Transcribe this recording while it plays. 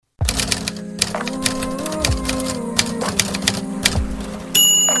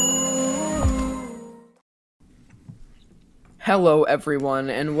Hello, everyone,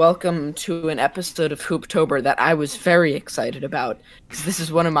 and welcome to an episode of Hooptober that I was very excited about, because this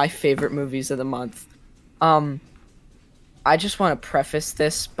is one of my favorite movies of the month. I just want to preface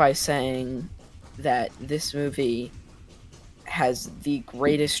this by saying that this movie has the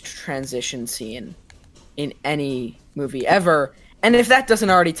greatest transition scene in any movie ever, and if that doesn't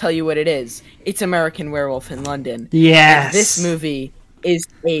already tell you what it is, it's American Werewolf in London. Yes! And this movie is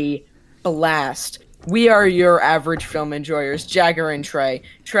a blast. We are your average film enjoyers, Jagger and Trey.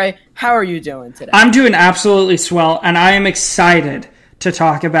 Trey, how are you doing today? I'm doing absolutely swell, and I am excited to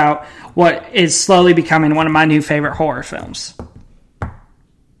talk about what is slowly becoming one of my new favorite horror films.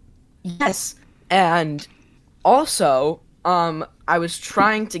 Yes, and also, I was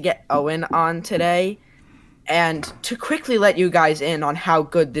trying to get Owen on today, and to quickly let you guys in on how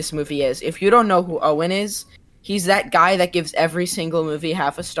good this movie is. If you don't know who Owen is, he's that guy that gives every single movie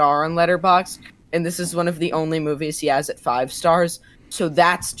half a star on Letterboxd. And this is one of the only movies he has at 5 stars. So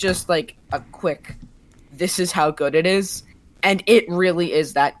that's just like a quick, this is how good it is. And it really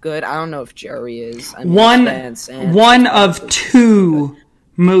is that good. I don't know if Jerry is. I mean, one of 2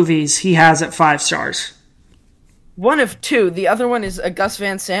 movies he has at 5 stars. One of 2. The other one is a Gus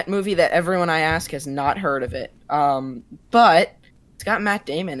Van Sant movie that everyone I ask has not heard of it. But it's got Matt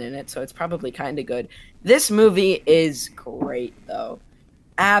Damon in it, so it's probably kind of good. This movie is great, though.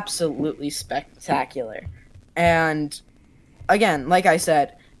 Absolutely spectacular. And again, like I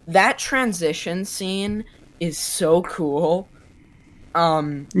said, that transition scene is so cool.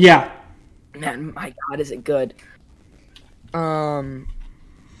 Yeah. Man, my God, is it good. Yeah.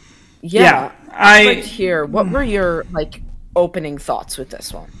 I'd like to hear, what were your, opening thoughts with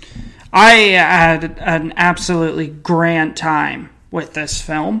this one? I had an absolutely grand time with this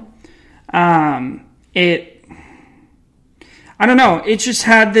film. I don't know. It just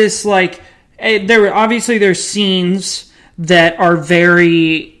had this, there's scenes that are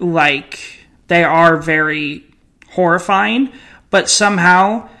very horrifying, but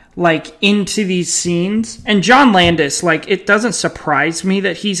somehow, into these scenes, and John Landis, it doesn't surprise me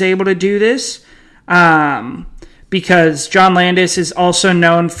that he's able to do this, because John Landis is also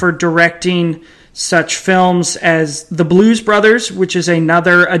known for directing such films as The Blues Brothers, which is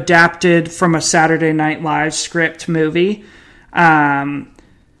another adapted from a Saturday Night Live script movie.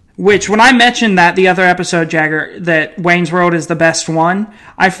 Which, when I mentioned that the other episode, Jagger, that Wayne's World is the best one,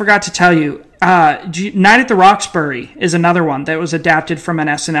 I forgot to tell you, Night at the Roxbury is another one that was adapted from an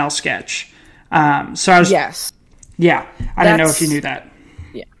SNL sketch. Yes. Yeah, I didn't know if you knew that.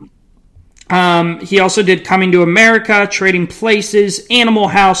 Yeah. He also did Coming to America, Trading Places, Animal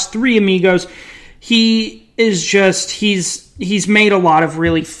House, Three Amigos. He is just, he's made a lot of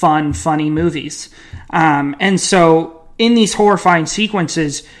really funny movies. And so, in these horrifying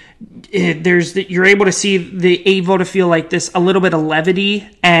sequences, you're able to feel this a little bit of levity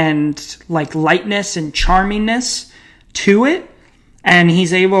and lightness and charmingness to it, and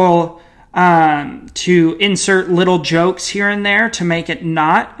he's able to insert little jokes here and there to make it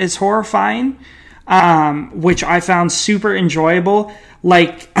not as horrifying, which I found super enjoyable.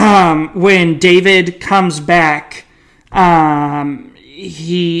 When David comes back,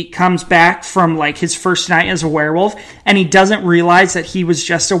 he comes back from his first night as a werewolf, and he doesn't realize that he was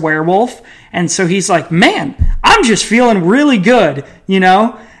just a werewolf, and so he's like, man, I'm just feeling really good,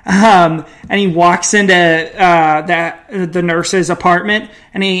 and he walks into the nurse's apartment,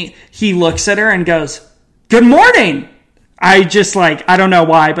 and he looks at her and goes, good morning. I don't know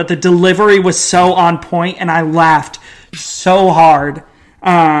why, but the delivery was so on point, and I laughed so hard.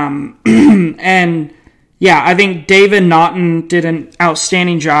 And yeah, I think David Naughton did an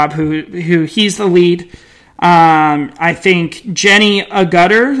outstanding job, who he's the lead. I think Jenny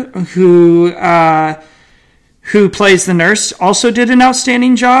Agutter, who plays the nurse, also did an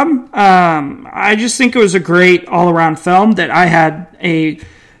outstanding job. I just think it was a great all-around film that I had a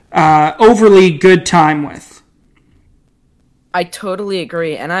overly good time with. I totally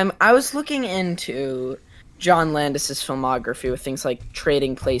agree, and I was looking into John Landis' filmography with things like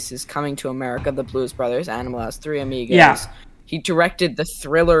Trading Places, Coming to America, The Blues Brothers, Animal House, Three Amigos. Yeah. He directed the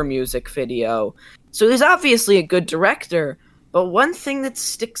Thriller music video. So he's obviously a good director, but one thing that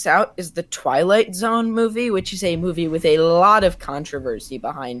sticks out is the Twilight Zone movie, which is a movie with a lot of controversy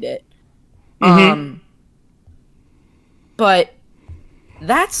behind it. Mm-hmm. But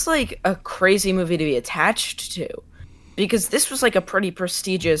that's a crazy movie to be attached to. Because this was a pretty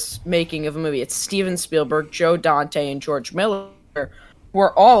prestigious making of a movie. It's Steven Spielberg, Joe Dante, and George Miller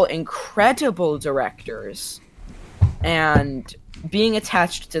were all incredible directors. And being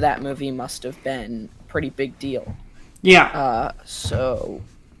attached to that movie must have been a pretty big deal. Yeah. So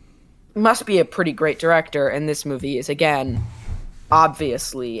must be a pretty great director, and this movie is, again,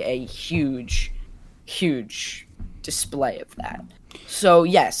 obviously a huge display of that. So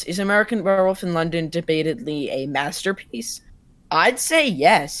yes, is American Werewolf in London debatedly a masterpiece? I'd say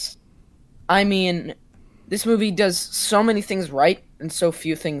yes. I mean, this movie does so many things right and so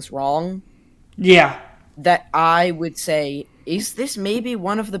few things wrong. Yeah. That I would say, is this maybe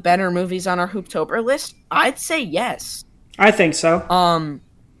one of the better movies on our Hooptober list? I'd say yes. I think so.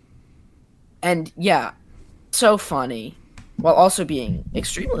 And yeah, so funny, while also being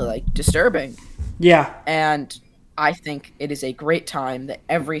extremely, disturbing. Yeah. And I think it is a great time that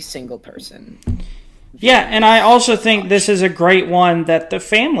every single person... Yeah, and I also think this is a great one that the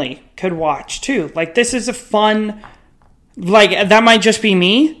family could watch, too. This is a fun... that might just be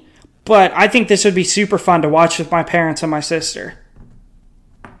me, but I think this would be super fun to watch with my parents and my sister.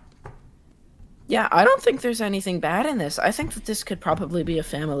 Yeah, I don't think there's anything bad in this. I think that this could probably be a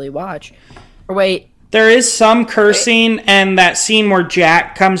family watch. Or wait... There is some cursing, and that scene where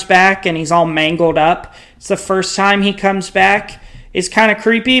Jack comes back and he's all mangled up. It's the first time he comes back. It's kind of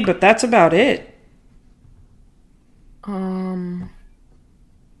creepy, but that's about it.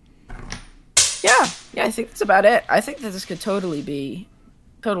 Yeah, I think that's about it. I think that this could totally be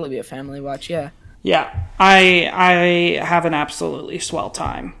a family watch, yeah. Yeah, I have an absolutely swell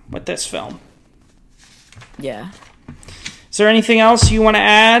time with this film. Yeah. Is there anything else you want to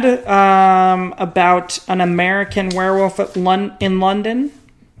add about An American Werewolf in London?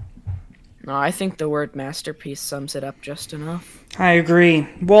 No, I think the word masterpiece sums it up just enough. I agree.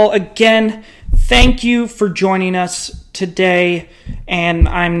 Well, again, thank you for joining us today. And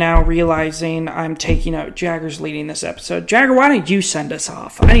I'm now realizing I'm taking out Jagger's leading this episode. Jagger, why don't you send us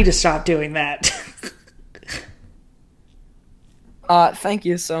off? I need to stop doing that. Thank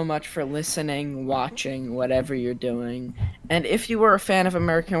you so much for listening, watching, whatever you're doing. And if you were a fan of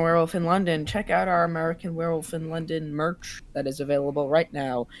American Werewolf in London, check out our American Werewolf in London merch that is available right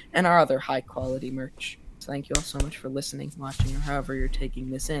now, and our other high-quality merch. So thank you all so much for listening, watching, or however you're taking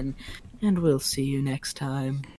this in, and we'll see you next time.